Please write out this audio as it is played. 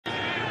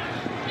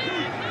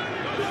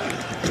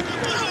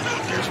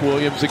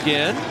Williams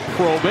again,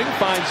 probing,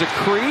 finds a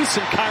crease,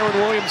 and Kyren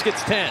Williams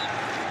gets 10.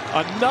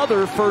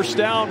 Another first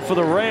down for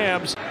the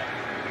Rams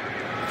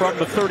from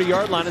the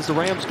 30-yard line as the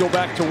Rams go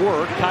back to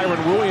work.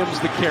 Kyren Williams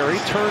the carry,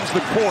 turns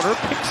the corner,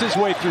 picks his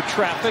way through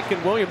traffic,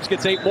 and Williams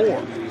gets 8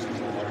 more.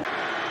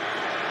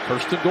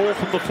 First and goal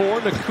from the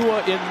 4,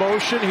 Nakua in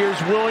motion. Here's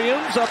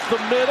Williams up the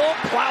middle,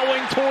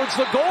 plowing towards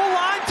the goal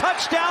line.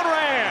 Touchdown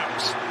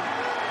Rams!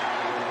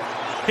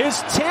 His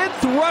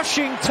 10th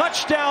rushing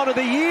touchdown of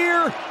the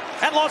year,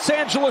 and Los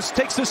Angeles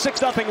takes the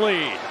 6-0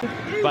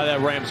 lead by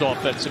that Rams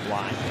offensive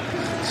line.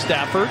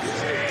 Stafford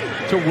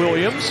to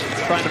Williams,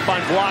 trying to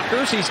find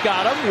blockers. He's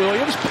got him.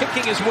 Williams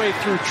picking his way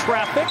through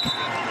traffic.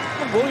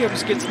 And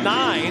Williams gets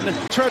 9.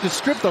 Tried to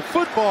strip the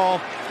football.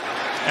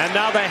 And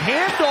now the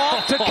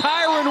handoff to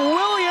Kyren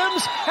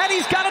Williams, and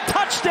he's got a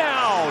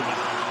touchdown.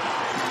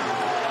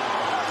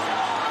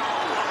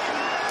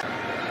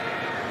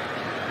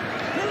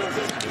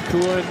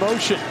 Nakua in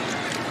motion.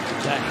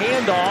 The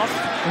handoff.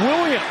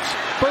 Williams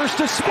burst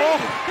to speed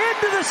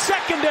into the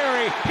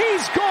secondary.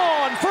 He's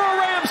gone for a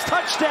Rams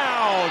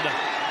touchdown.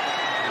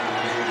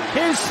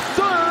 His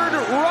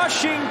 3rd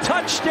rushing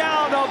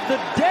touchdown of the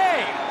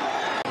day.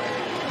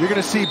 You're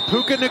going to see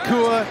Puka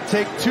Nakua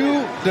take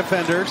 2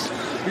 defenders.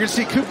 You're going to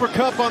see Cooper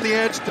Kupp on the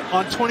edge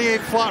on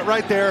 28 slot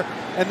right there,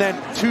 and then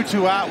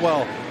Tutu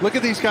Atwell. Look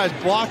at these guys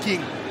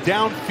blocking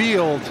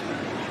downfield.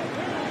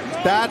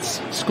 That's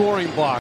scoring block.